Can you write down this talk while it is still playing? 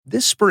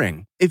This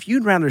spring, if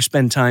you'd rather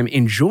spend time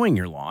enjoying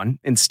your lawn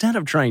instead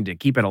of trying to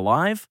keep it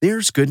alive,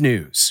 there's good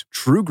news.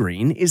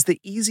 TruGreen is the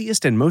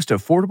easiest and most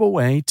affordable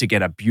way to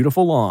get a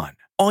beautiful lawn.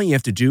 All you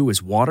have to do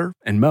is water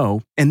and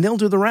mow, and they'll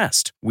do the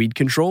rest. Weed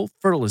control,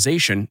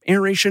 fertilization,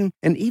 aeration,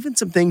 and even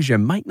some things you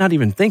might not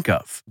even think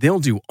of. They'll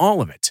do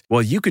all of it,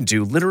 while you can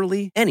do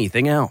literally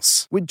anything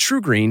else. With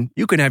TruGreen,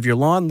 you can have your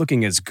lawn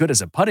looking as good as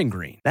a putting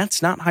green.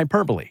 That's not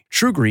hyperbole.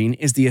 TruGreen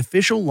is the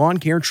official lawn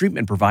care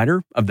treatment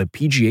provider of the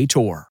PGA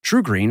Tour.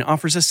 TruGreen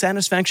offers a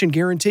satisfaction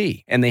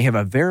guarantee, and they have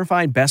a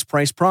verified best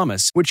price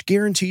promise, which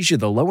guarantees you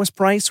the lowest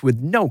price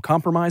with no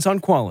compromise on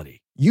quality.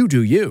 You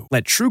do you.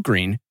 Let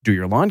TruGreen do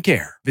your lawn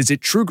care. Visit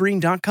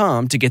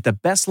TruGreen.com to get the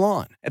best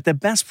lawn at the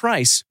best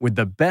price with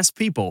the best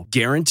people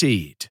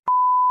guaranteed.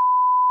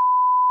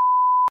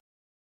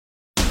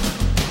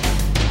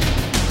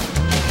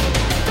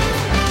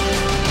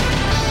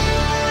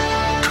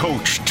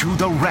 Coach to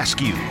the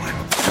rescue.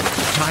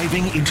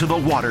 Diving into the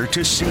water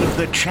to save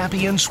the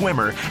champion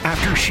swimmer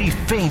after she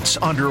faints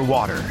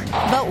underwater.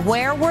 But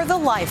where were the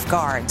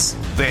lifeguards?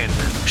 Then,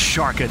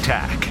 shark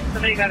attack.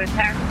 Somebody got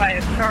attacked by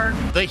a shark.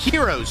 The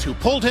heroes who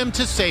pulled him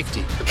to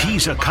safety.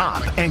 He's a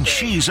cop and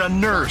she's a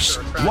nurse.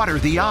 What are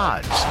the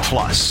odds?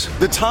 Plus,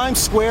 the Times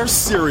Square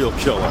serial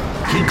killer.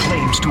 He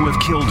claims to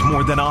have killed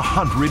more than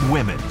 100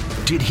 women.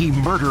 Did he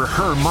murder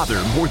her mother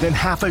more than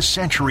half a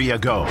century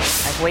ago?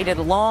 I've waited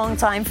a long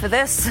time for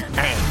this.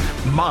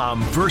 And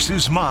Mom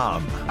versus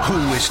Mom. Who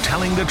is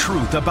telling the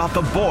truth about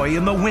the boy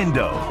in the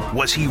window?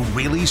 Was he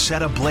really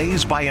set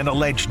ablaze by an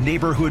alleged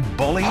neighborhood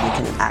bully? You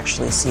can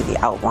actually see the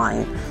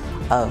outline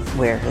of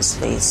where his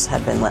face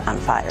had been lit on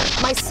fire.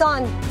 My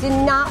son did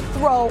not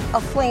throw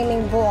a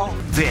flaming ball.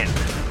 Then,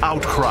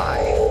 outcry.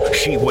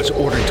 She was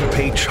ordered to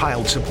pay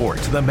child support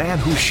to the man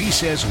who she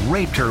says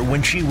raped her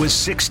when she was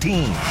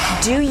 16.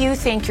 Do you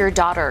think your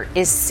daughter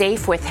is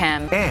safe with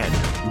him?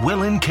 And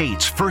Will and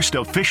Kate's first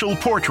official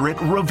portrait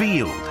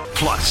revealed.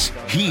 Plus,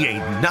 he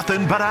ain't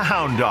nothing but a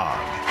hound dog.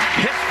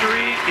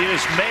 History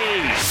is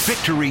made.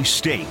 Victory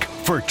Stake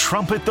for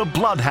Trumpet the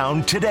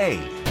Bloodhound today.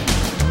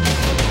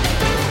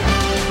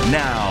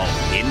 Now,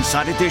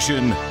 Inside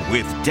Edition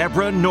with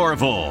Deborah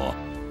Norville.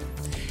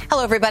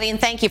 Hello, everybody, and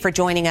thank you for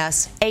joining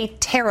us. A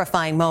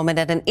terrifying moment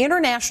at an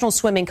international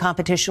swimming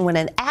competition when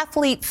an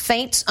athlete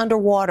faints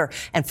underwater,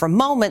 and for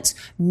moments,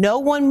 no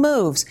one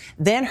moves.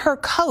 Then her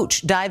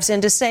coach dives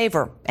in to save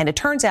her, and it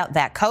turns out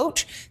that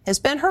coach has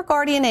been her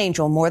guardian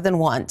angel more than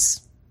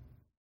once.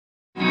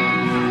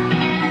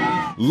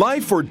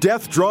 Life or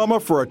death drama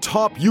for a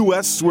top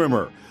U.S.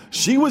 swimmer.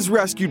 She was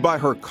rescued by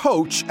her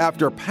coach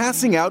after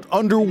passing out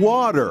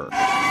underwater.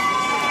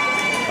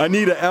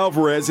 Anita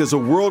Alvarez is a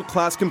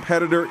world-class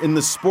competitor in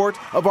the sport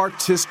of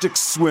artistic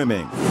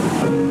swimming.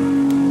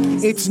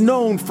 It's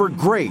known for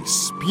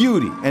grace,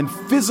 beauty, and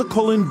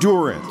physical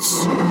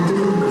endurance.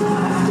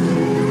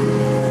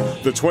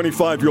 The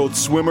 25-year-old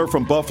swimmer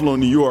from Buffalo,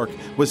 New York,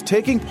 was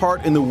taking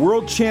part in the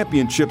World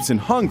Championships in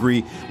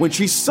Hungary when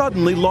she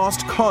suddenly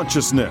lost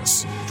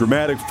consciousness.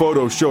 Dramatic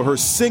photos show her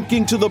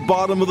sinking to the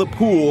bottom of the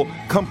pool,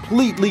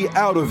 completely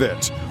out of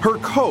it. Her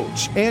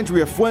coach,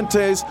 Andrea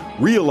Fuentes,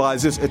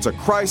 realizes it's a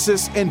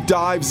crisis and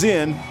dives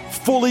in,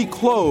 fully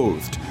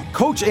clothed.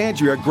 Coach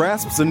Andrea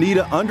grasps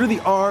Anita under the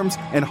arms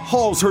and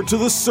hauls her to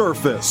the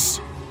surface.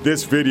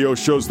 This video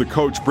shows the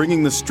coach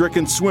bringing the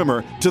stricken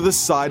swimmer to the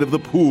side of the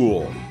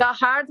pool. The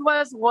heart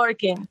was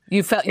working.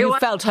 You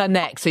felt her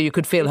neck, so you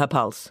could feel her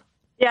pulse.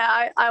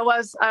 Yeah, I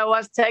was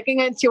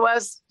taking it. She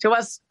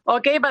was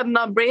okay, but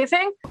not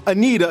breathing.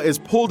 Anita is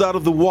pulled out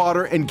of the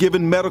water and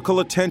given medical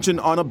attention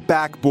on a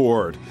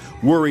backboard.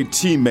 Worried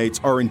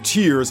teammates are in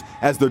tears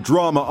as the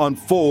drama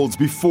unfolds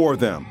before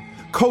them.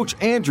 Coach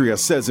Andrea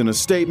says in a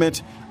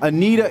statement,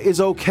 Anita is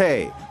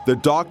okay. The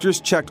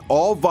doctors checked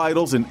all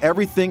vitals and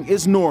everything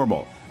is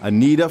normal.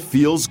 Anita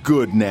feels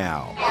good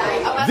now.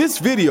 This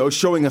video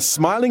showing a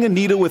smiling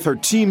Anita with her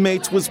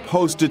teammates was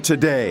posted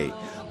today.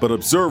 But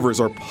observers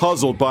are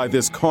puzzled by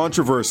this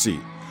controversy.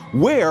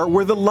 Where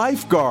were the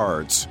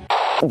lifeguards?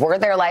 Were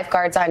there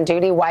lifeguards on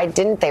duty? Why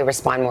didn't they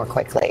respond more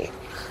quickly?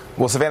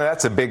 Well, Savannah,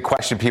 that's a big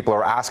question people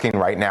are asking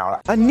right now.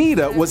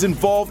 Anita was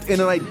involved in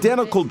an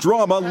identical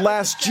drama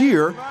last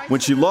year when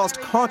she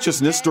lost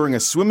consciousness during a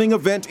swimming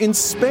event in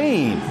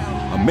Spain.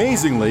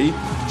 Amazingly,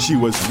 she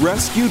was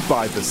rescued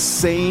by the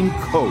same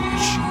coach.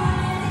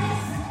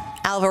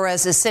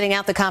 Alvarez is sitting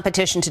out the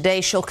competition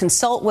today. She'll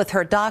consult with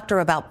her doctor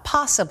about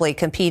possibly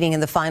competing in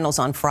the finals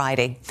on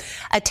Friday.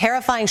 A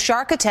terrifying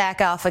shark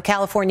attack off a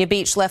California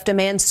beach left a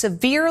man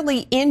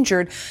severely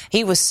injured.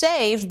 He was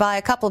saved by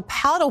a couple of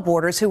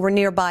paddleboarders who were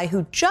nearby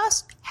who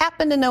just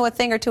happened to know a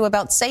thing or two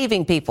about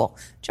saving people.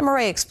 Jim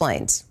Murray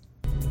explains.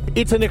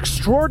 It's an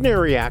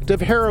extraordinary act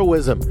of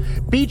heroism.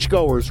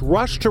 Beachgoers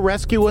rushed to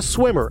rescue a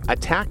swimmer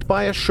attacked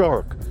by a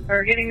shark.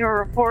 We're getting a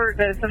report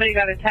that somebody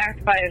got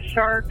attacked by a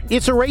shark.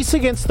 It's a race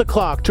against the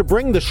clock to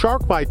bring the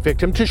shark bite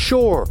victim to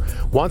shore.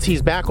 Once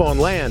he's back on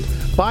land,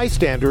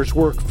 bystanders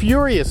work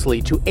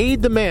furiously to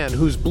aid the man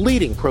who's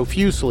bleeding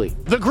profusely.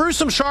 The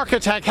gruesome shark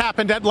attack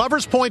happened at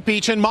Lovers Point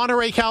Beach in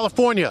Monterey,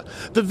 California.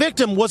 The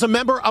victim was a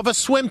member of a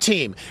swim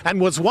team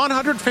and was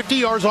 150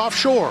 yards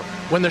offshore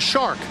when the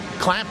shark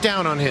clamped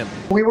down on him.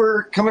 We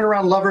were coming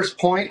around Lovers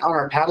Point on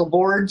our paddle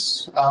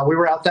boards. We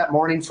were out that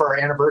morning for our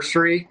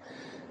anniversary,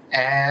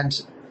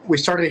 and we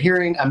started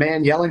hearing a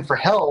man yelling for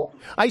help.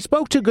 I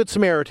spoke to Good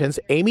Samaritans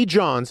Amy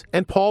Johns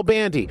and Paul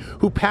Bandy,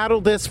 who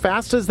paddled as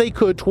fast as they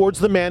could towards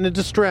the man in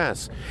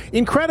distress.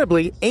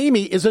 Incredibly,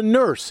 Amy is a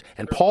nurse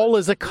and Paul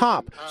is a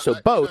cop, so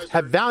both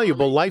have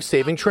valuable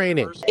life-saving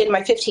training. In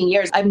my 15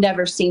 years, I've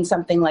never seen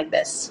something like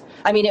this.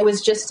 I mean, it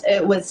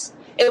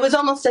was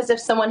almost as if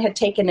someone had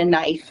taken a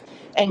knife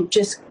and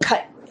just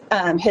cut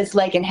his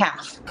leg in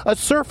half. A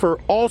surfer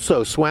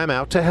also swam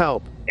out to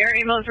help. Air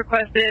ambulance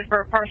requested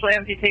for partial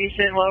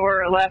amputation,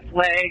 lower left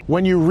leg.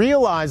 When you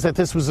realize that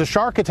this was a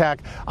shark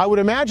attack, I would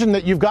imagine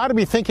that you've got to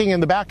be thinking in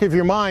the back of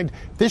your mind,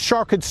 this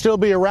shark could still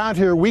be around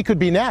here, we could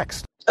be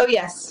next. Oh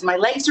yes, my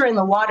legs are in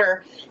the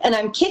water and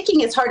I'm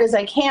kicking as hard as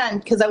I can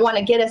because I want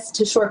to get us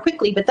to shore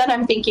quickly, but then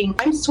I'm thinking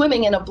I'm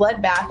swimming in a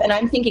bloodbath and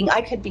I'm thinking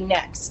I could be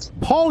next.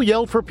 Paul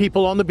yelled for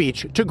people on the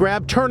beach to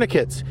grab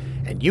tourniquets,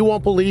 and you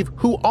won't believe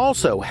who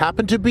also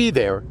happened to be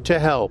there to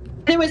help.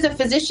 There was a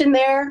physician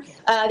there,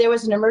 there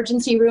was an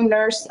emergency room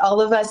nurse, all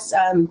of us,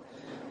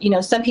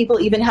 some people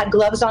even had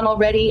gloves on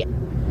already.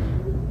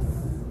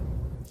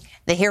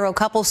 The hero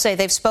couple say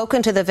they've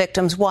spoken to the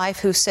victim's wife,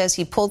 who says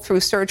he pulled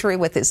through surgery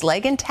with his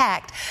leg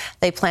intact.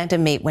 They plan to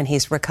meet when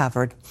he's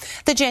recovered.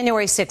 The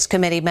January 6th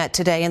committee met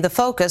today, and the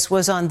focus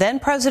was on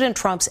then-President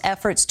Trump's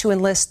efforts to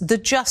enlist the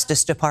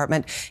Justice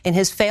Department in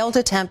his failed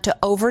attempt to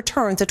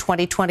overturn the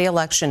 2020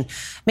 election.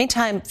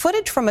 Meantime,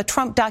 footage from a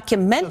Trump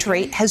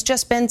documentary has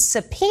just been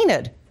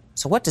subpoenaed.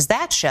 So what does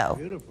that show?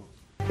 Beautiful.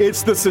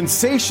 It's the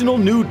sensational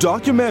new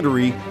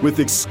documentary with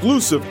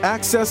exclusive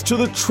access to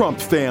the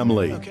Trump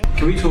family.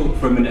 Can we talk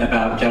for a minute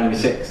about January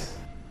 6th?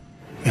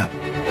 Yeah.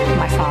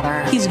 My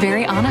father, he's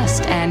very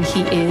honest, and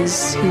he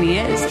is who he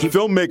is.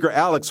 Filmmaker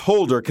Alex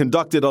Holder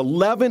conducted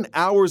 11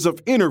 hours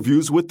of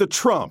interviews with the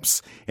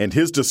Trumps, and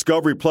his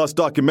Discovery Plus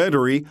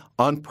documentary,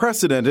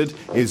 Unprecedented,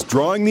 is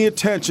drawing the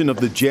attention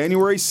of the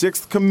January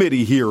 6th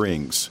committee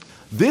hearings.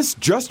 This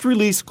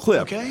just-released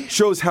clip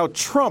shows how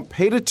Trump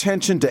paid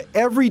attention to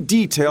every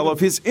detail of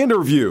his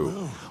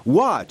interview.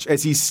 Watch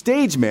as he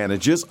stage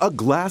manages a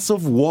glass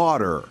of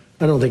water.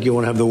 I don't think you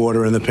want to have the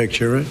water in the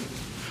picture, right?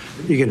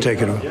 You can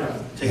take it off.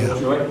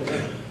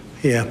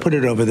 Yeah, put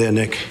it over there,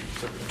 Nick.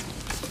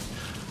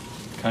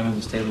 Can I move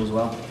this table as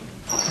well?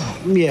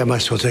 Yeah, might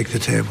as well take the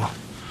table.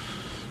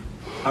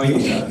 How are you,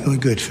 sir? Oh,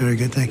 good, very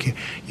good, thank you.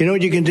 You know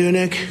what you can do,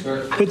 Nick?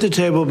 Sir. Put the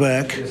table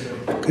back,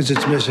 because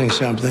it's missing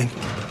something.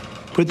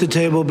 Put the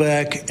table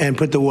back and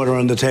put the water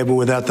on the table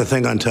without the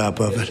thing on top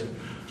of it.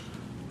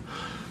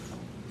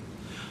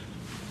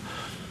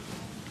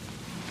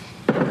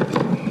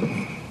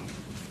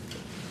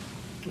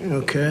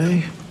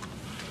 Okay.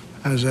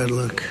 How's that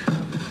look?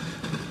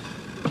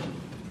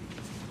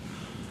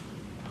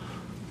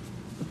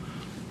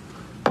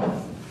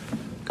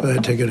 Go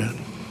ahead, take it out.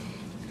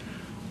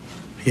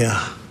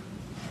 Yeah.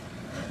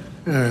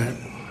 All right.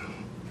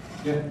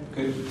 Yeah,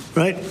 good.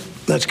 Right?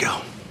 Let's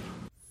go.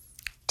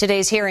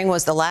 Today's hearing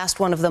was the last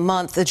one of the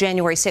month. The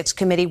January 6th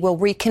committee will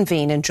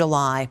reconvene in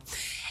July.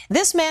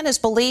 This man is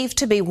believed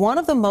to be one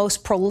of the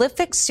most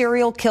prolific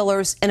serial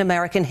killers in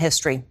American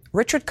history.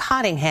 Richard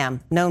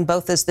Cottingham, known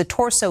both as the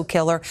Torso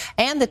Killer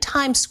and the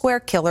Times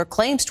Square Killer,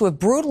 claims to have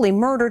brutally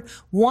murdered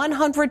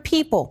 100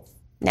 people.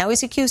 Now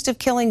he's accused of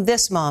killing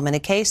this mom in a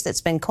case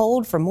that's been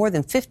cold for more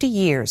than 50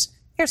 years.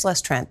 Here's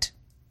Les Trent.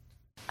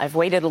 I've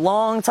waited a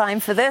long time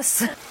for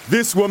this.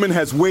 This woman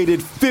has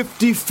waited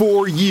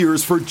 54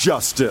 years for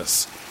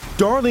justice.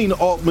 Darlene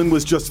Altman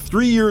was just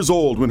 3 years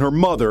old when her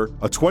mother,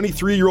 a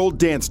 23-year-old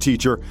dance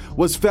teacher,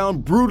 was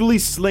found brutally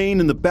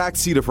slain in the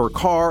backseat of her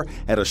car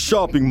at a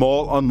shopping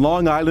mall on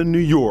Long Island, New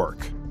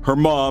York. Her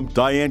mom,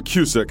 Diane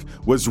Cusick,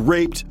 was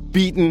raped,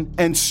 beaten,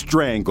 and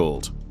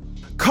strangled.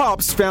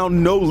 Cops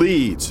found no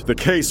leads. The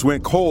case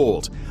went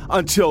cold.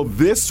 Until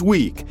this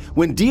week,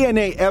 when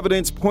DNA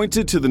evidence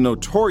pointed to the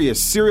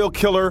notorious serial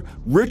killer,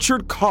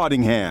 Richard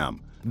Cottingham.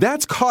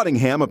 That's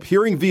Cottingham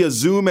appearing via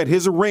Zoom at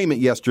his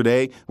arraignment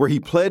yesterday, where he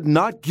pled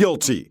not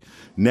guilty.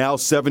 Now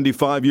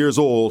 75 years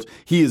old,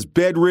 he is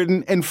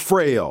bedridden and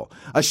frail,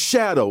 a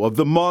shadow of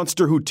the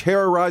monster who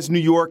terrorized New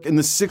York in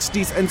the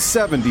 60s and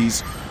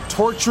 70s,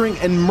 torturing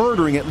and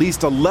murdering at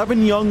least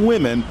 11 young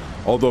women,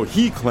 although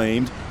he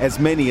claimed as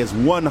many as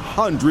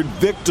 100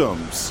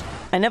 victims.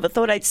 I never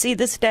thought I'd see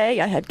this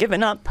day. I had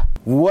given up.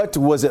 What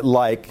was it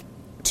like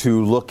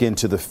to look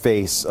into the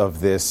face of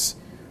this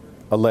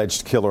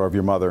alleged killer of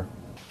your mother?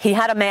 He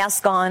had a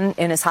mask on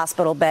in his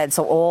hospital bed,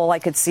 so all I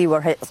could see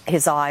were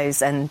his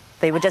eyes, and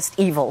they were just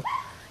evil.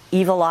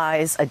 evil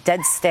eyes, a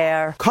dead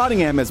stare.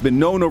 Cottingham has been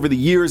known over the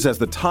years as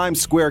the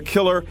Times Square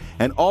killer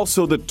and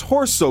also the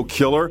torso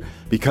killer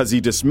because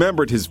he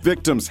dismembered his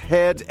victims'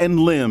 head and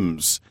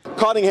limbs.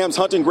 Cottingham's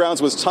hunting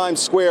grounds was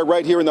Times Square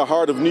right here in the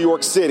heart of New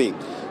York City.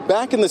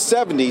 Back in the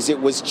 70s, it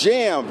was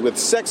jammed with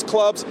sex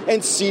clubs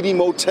and seedy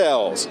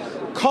motels.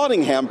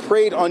 Cottingham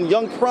preyed on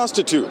young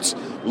prostitutes,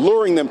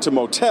 luring them to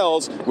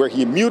motels where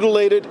he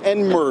mutilated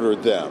and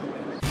murdered them.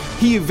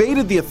 He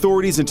evaded the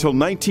authorities until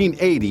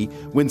 1980,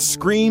 when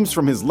screams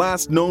from his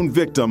last known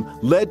victim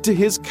led to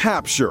his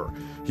capture.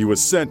 He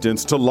was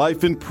sentenced to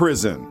life in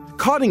prison.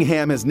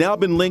 Cottingham has now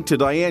been linked to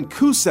Diane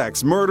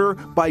Cusack's murder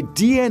by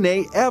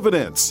DNA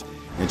evidence,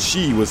 and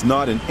she was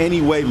not in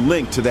any way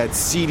linked to that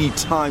seedy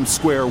Times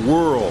Square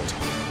world.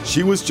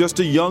 She was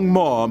just a young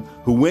mom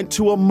who went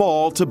to a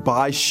mall to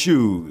buy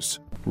shoes.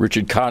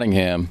 Richard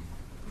Cottingham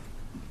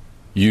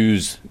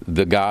used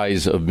the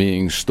guise of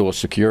being store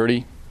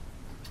security,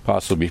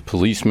 possibly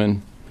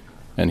policeman,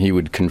 and he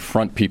would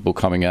confront people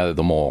coming out of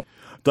the mall.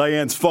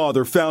 Diane's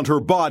father found her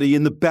body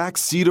in the back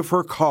seat of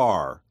her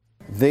car.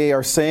 They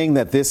are saying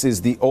that this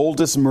is the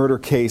oldest murder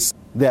case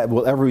that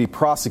will ever be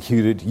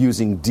prosecuted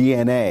using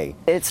DNA.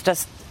 It's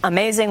just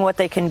amazing what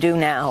they can do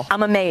now.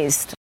 I'm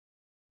amazed.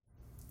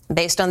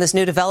 Based on this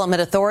new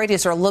development,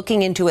 authorities are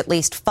looking into at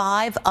least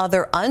 5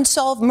 other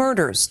unsolved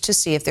murders to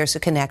see if there's a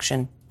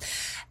connection.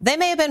 They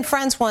may have been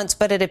friends once,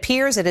 but it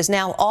appears it is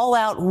now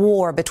all-out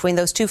war between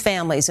those two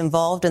families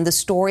involved in the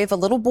story of a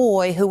little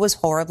boy who was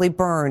horribly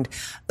burned.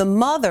 The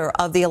mother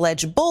of the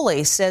alleged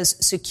bully says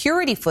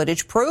security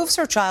footage proves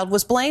her child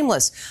was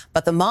blameless,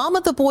 but the mom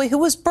of the boy who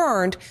was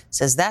burned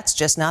says that's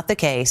just not the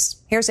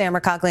case. Here's Amber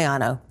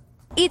Cagliano.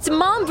 It's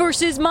mom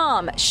versus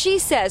mom. She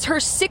says her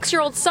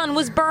 6-year-old son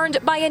was burned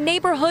by a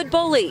neighborhood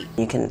bully.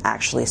 You can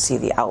actually see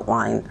the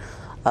outline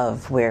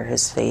of where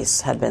his face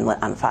had been lit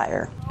on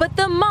fire. But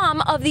the mom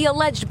of the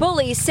alleged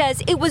bully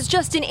says it was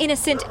just an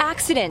innocent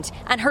accident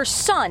and her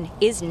son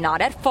is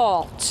not at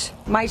fault.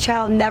 My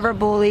child never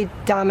bullied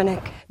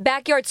Dominic.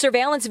 Backyard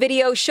surveillance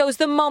video shows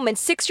the moment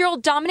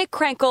 6-year-old Dominic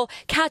Krenkel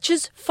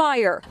catches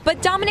fire.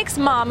 But Dominic's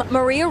mom,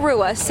 Maria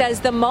Rua, says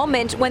the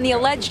moment when the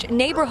alleged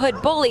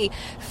neighborhood bully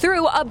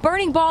threw a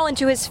burning ball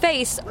into his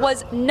face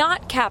was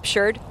not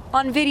captured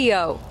on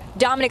video.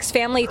 Dominic's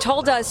family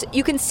told us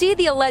you can see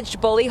the alleged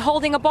bully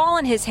holding a ball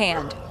in his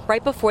hand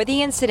right before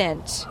the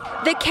incident.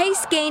 The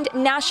case gained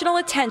national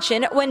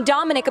attention when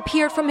Dominic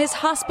appeared from his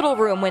hospital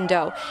room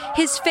window,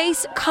 his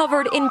face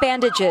covered in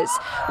bandages,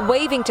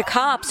 waving to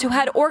cops who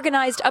had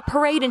organized a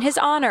parade in his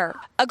honor.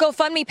 A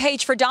GoFundMe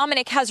page for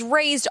Dominic has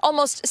raised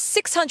almost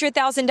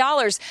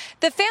 $600,000.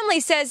 The family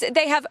says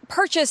they have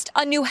purchased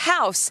a new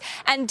house,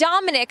 and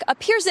Dominic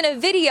appears in a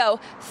video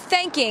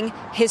thanking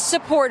his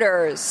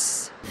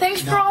supporters.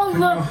 Thanks for all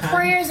the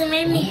prayers that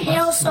made me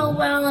heal so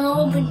well and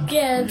all the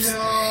gifts.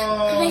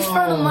 Thanks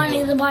for the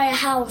money to buy a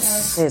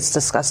house. It's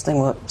disgusting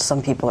what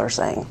some people are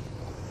saying.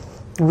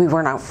 We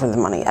weren't out for the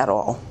money at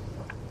all.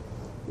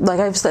 Like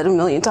I've said a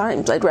million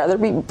times, I'd rather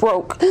be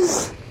broke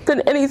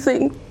than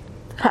anything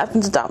happen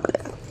to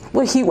Dominic.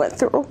 What he went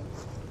through.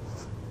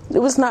 It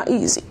was not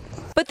easy.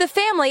 But the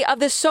family of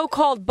the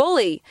so-called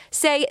bully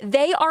say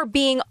they are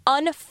being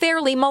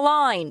unfairly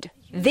maligned.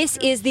 This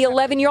is the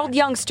 11-year-old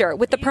youngster.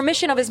 With the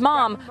permission of his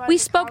mom, we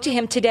spoke to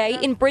him today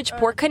in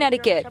Bridgeport,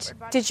 Connecticut.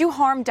 Did you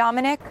harm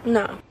Dominic?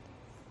 No.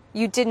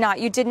 You did not.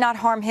 You did not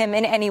harm him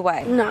in any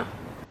way? No.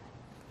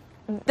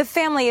 The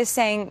family is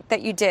saying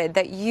that you did,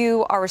 that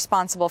you are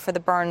responsible for the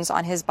burns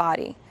on his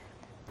body.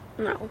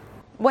 No.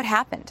 What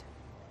happened?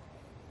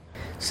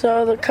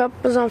 So the cup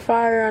was on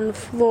fire on the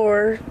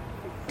floor.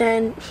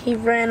 Then he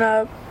ran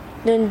up,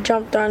 then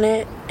jumped on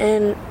it,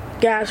 and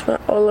gas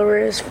went all over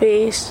his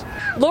face.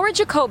 Laura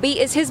Jacoby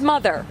is his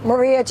mother.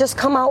 Maria, just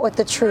come out with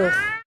the truth.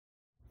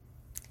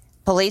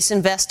 Police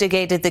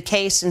investigated the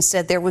case and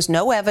said there was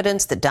no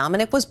evidence that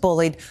Dominic was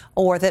bullied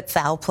or that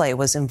foul play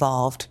was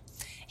involved.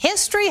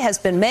 History has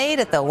been made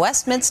at the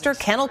Westminster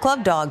Kennel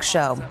Club Dog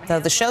Show. Though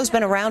the show's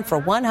been around for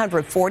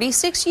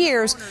 146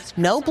 years,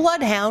 no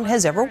bloodhound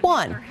has ever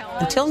won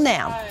until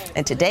now.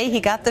 And today he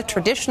got the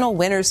traditional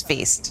winner's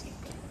feast.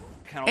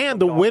 And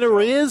the winner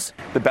is?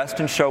 The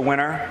Best in Show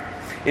winner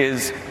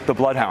is the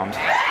Bloodhound.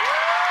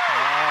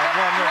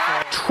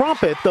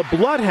 Trumpet, the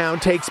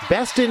Bloodhound, takes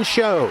Best in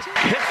Show.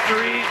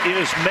 History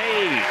is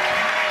made.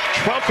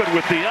 Trumpet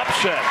with the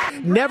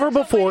upset. Never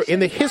before in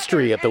the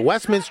history of the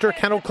Westminster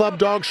Kennel Club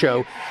Dog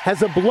Show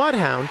has a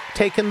Bloodhound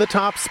taken the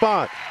top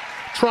spot.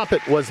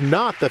 Trumpet was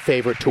not the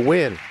favorite to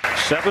win.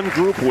 7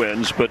 group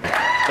wins, but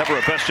never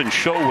a Best in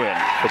Show win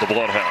for the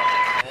Bloodhound.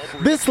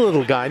 This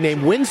little guy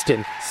named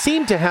Winston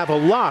seemed to have a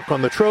lock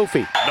on the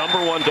trophy.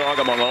 #1 dog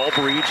among all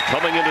breeds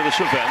coming into this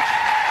event.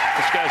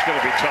 This guy's going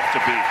to be tough to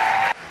beat.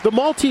 The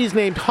Maltese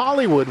named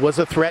Hollywood was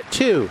a threat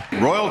too.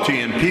 Royalty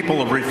and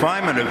people of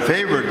refinement have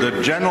favored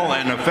the gentle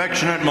and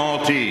affectionate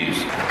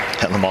Maltese.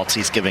 And the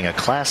Maltese giving a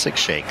classic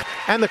shake.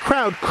 And the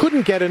crowd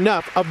couldn't get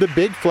enough of the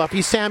big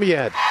fluffy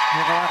Samoyed. We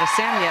have a lot of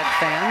Samoyed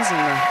fans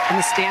in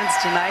the stands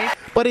tonight.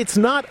 But it's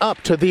not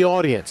up to the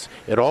audience.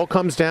 It all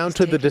comes down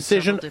to the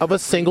decision of a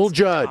single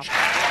judge.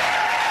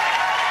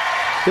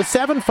 The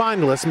 7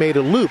 finalists made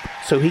a loop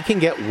so he can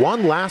get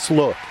one last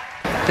look.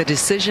 The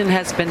decision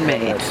has been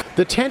made.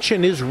 The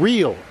tension is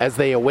real as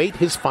they await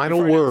his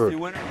final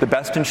word. The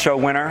Best in Show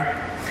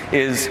winner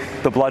is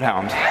the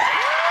Bloodhound.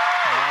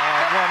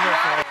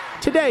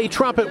 Today,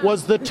 Trumpet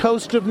was the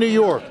toast of New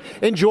York,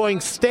 enjoying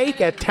steak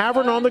at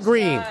Tavern on the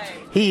Green.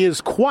 He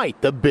is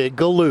quite the big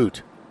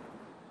galoot.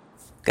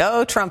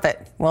 Go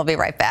Trumpet. We'll be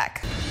right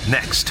back.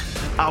 Next,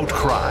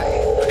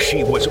 outcry.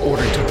 She was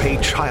ordered to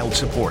pay child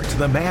support to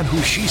the man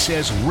who she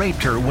says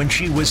raped her when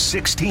she was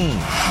 16.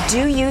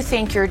 Do you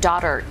think your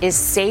daughter is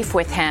safe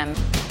with him?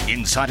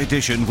 Inside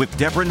Edition with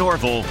Deborah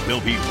Norville.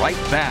 We'll be right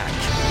back.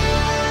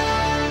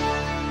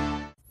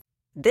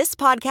 This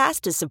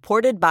podcast is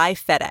supported by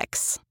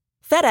FedEx.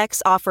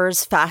 FedEx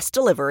offers fast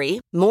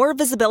delivery, more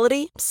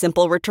visibility,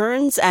 simple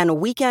returns, and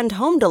weekend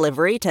home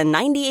delivery to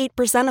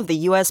 98% of the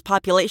U.S.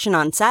 population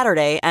on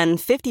Saturday and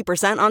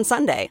 50% on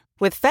Sunday.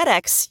 With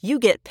FedEx, you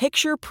get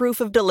picture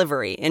proof of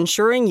delivery,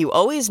 ensuring you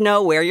always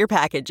know where your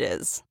package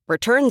is.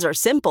 Returns are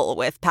simple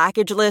with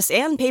packageless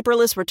and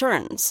paperless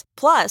returns.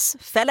 Plus,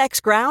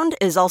 FedEx Ground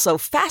is also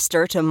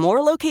faster to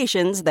more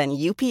locations than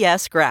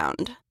UPS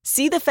Ground.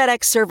 See the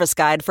FedEx service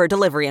guide for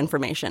delivery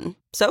information.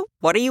 So,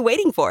 what are you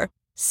waiting for?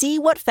 See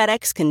what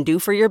FedEx can do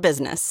for your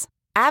business.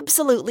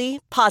 Absolutely,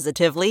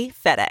 positively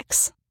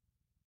FedEx.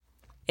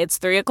 It's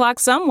 3 o'clock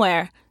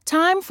somewhere.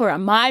 Time for a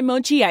My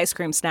Mochi ice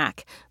cream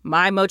snack.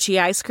 My Mochi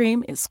ice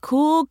cream is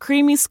cool,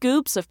 creamy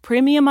scoops of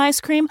premium ice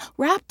cream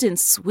wrapped in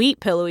sweet,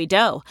 pillowy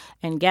dough.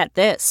 And get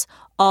this,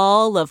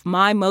 all of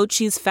My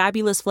Mochi's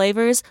fabulous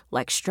flavors,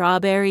 like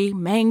strawberry,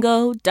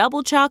 mango,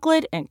 double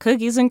chocolate, and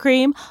cookies and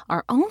cream,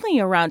 are only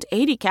around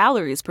 80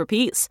 calories per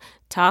piece.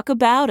 Talk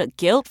about a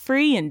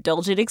guilt-free,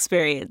 indulgent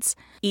experience.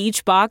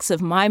 Each box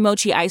of My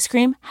Mochi ice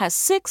cream has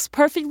 6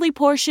 perfectly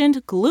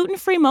portioned,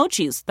 gluten-free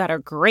mochis that are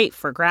great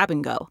for grab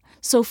and go.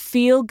 So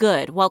feel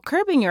good while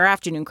curbing your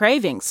afternoon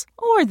cravings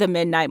or the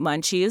midnight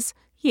munchies.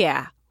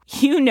 Yeah,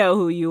 you know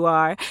who you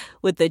are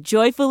with the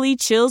joyfully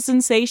chill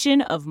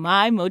sensation of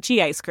My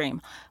Mochi ice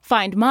cream.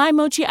 Find My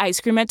Mochi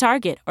ice cream at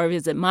Target or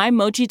visit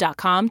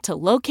MyMochi.com to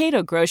locate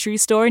a grocery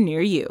store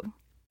near you.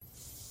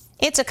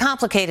 It's a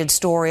complicated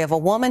story of a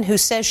woman who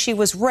says she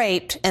was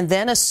raped and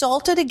then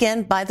assaulted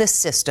again by the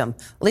system.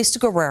 Lisa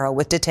Guerrero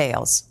with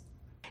details.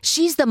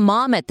 She's the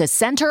mom at the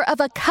center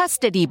of a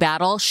custody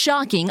battle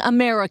shocking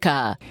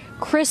America.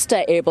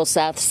 Krista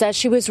Abelseth says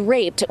she was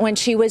raped when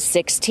she was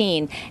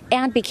 16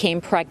 and became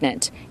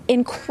pregnant.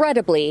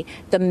 Incredibly,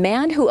 the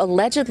man who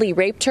allegedly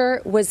raped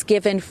her was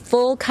given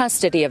full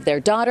custody of their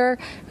daughter,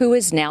 who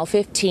is now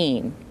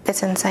 15.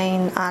 It's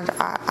insane.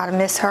 I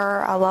miss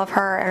her. I love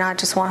her, and I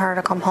just want her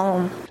to come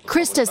home.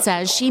 Krista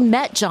says she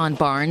met John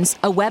Barnes,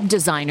 a web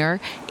designer,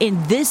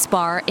 in this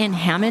bar in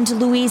Hammond,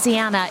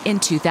 Louisiana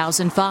in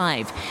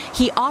 2005.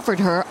 He offered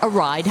her a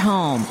ride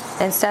home.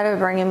 Instead of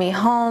bringing me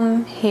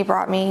home, he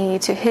brought me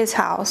to his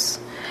house.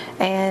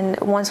 And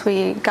once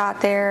we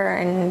got there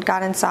and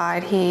got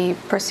inside, he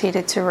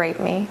proceeded to rape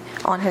me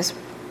on his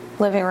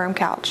living room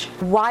couch.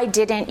 Why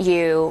didn't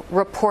you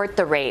report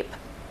the rape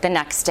the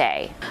next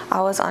day?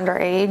 I was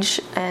underage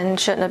and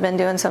shouldn't have been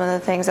doing some of the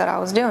things that I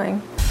was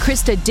doing.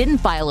 Krista didn't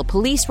file a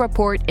police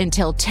report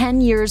until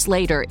 10 years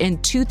later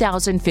in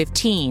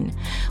 2015.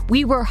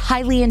 We were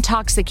highly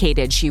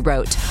intoxicated, she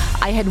wrote.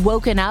 I had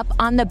woken up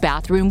on the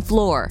bathroom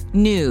floor,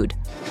 nude.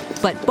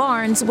 But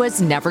Barnes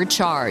was never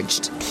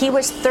charged. He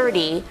was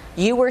 30,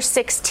 you were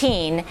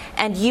 16,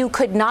 and you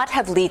could not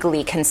have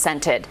legally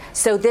consented.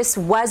 So this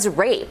was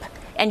rape,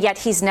 and yet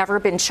he's never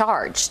been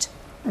charged.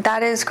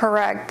 That is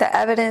correct. The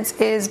evidence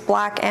is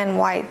black and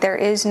white. There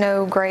is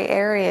no gray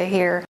area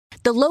here.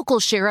 The local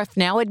sheriff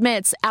now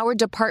admits our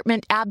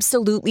department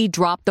absolutely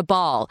dropped the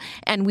ball,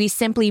 and we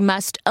simply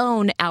must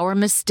own our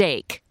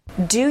mistake.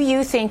 Do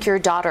you think your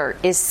daughter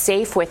is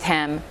safe with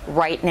him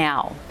right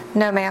now?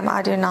 No, ma'am,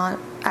 I do not.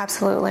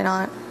 Absolutely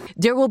not.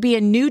 There will be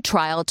a new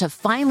trial to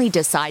finally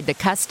decide the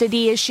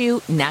custody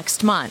issue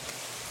next month.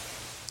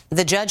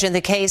 The judge in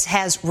the case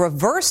has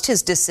reversed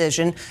his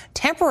decision,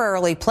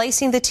 temporarily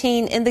placing the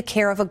teen in the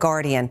care of a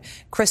guardian.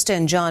 Krista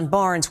and John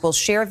Barnes will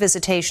share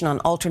visitation on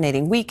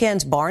alternating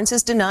weekends. Barnes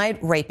has denied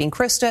raping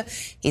Krista.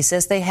 He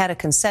says they had a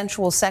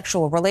consensual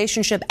sexual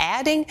relationship,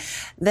 adding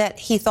that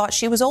he thought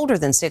she was older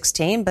than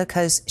 16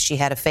 because she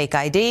had a fake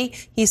ID,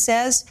 he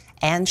says,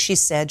 and she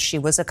said she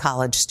was a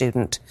college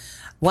student.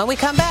 When we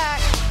come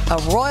back, a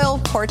royal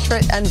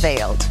portrait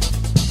unveiled.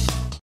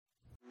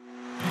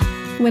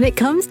 When it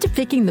comes to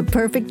picking the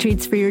perfect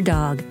treats for your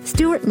dog,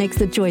 Stewart makes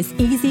the choice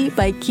easy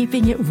by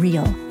keeping it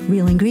real.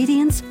 Real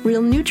ingredients,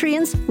 real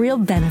nutrients, real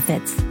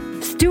benefits.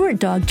 Stewart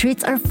dog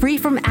treats are free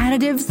from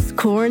additives,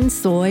 corn,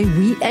 soy,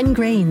 wheat, and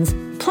grains.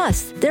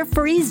 Plus, they're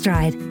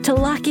freeze-dried to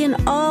lock in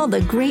all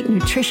the great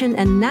nutrition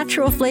and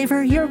natural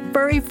flavor your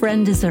furry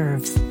friend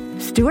deserves.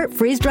 Stewart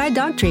freeze-dried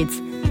dog treats.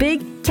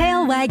 Big,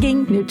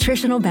 tail-wagging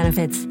nutritional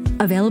benefits.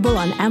 Available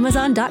on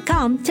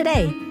Amazon.com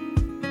today.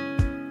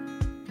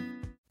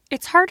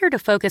 It's harder to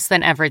focus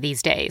than ever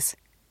these days.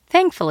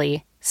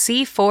 Thankfully,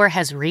 C4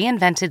 has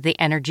reinvented the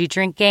energy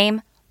drink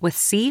game with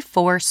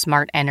C4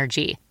 Smart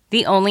Energy,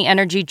 the only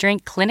energy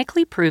drink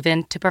clinically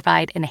proven to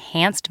provide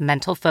enhanced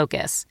mental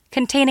focus,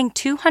 containing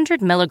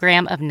 200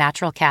 milligrams of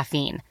natural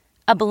caffeine,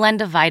 a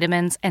blend of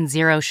vitamins, and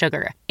zero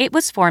sugar. It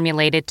was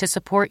formulated to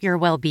support your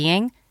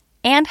well-being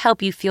and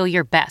help you feel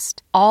your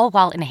best, all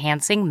while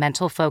enhancing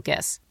mental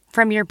focus.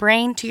 From your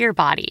brain to your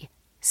body,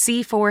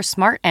 C4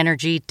 Smart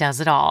Energy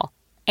does it all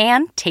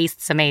and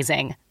tastes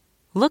amazing.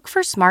 Look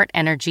for Smart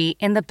Energy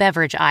in the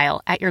beverage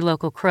aisle at your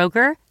local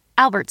Kroger,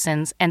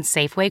 Albertsons, and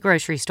Safeway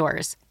grocery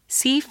stores.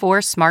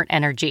 C4 Smart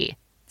Energy.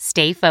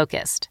 Stay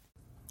focused.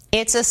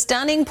 It's a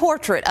stunning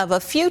portrait of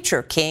a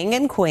future king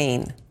and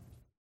queen.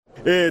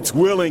 It's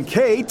Will and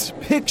Kate,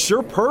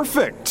 picture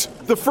perfect.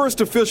 The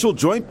first official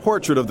joint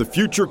portrait of the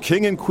future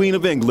King and Queen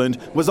of England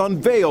was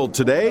unveiled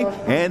today,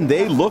 and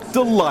they look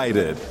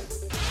delighted.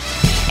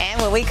 And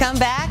when we come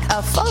back,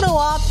 a photo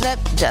op that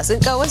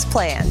doesn't go as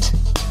planned.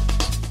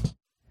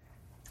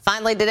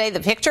 Finally today,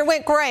 the picture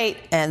went great,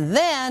 and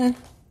then...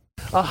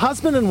 A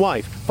husband and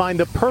wife find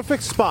the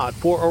perfect spot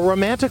for a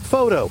romantic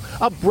photo,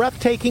 a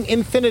breathtaking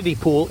infinity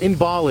pool in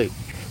Bali.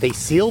 They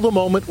seal the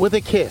moment with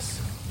a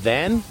kiss.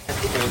 Then,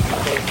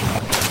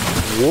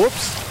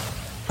 whoops.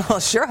 Well,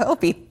 sure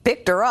hope he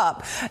picked her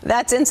up.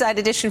 That's Inside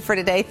Edition for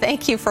today.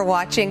 Thank you for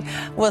watching.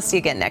 We'll see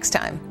you again next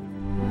time.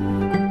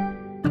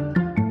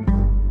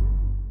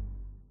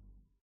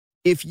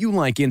 If you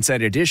like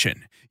Inside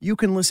Edition, you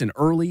can listen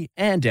early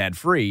and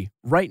ad-free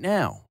right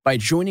now by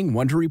joining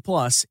Wondery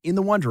Plus in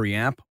the Wondery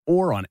app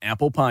or on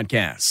Apple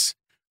Podcasts.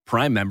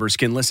 Prime members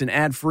can listen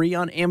ad-free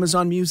on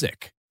Amazon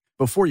Music.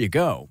 Before you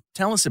go,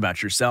 tell us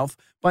about yourself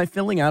by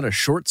filling out a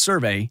short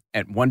survey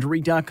at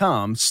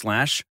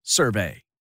Wondery.com/survey.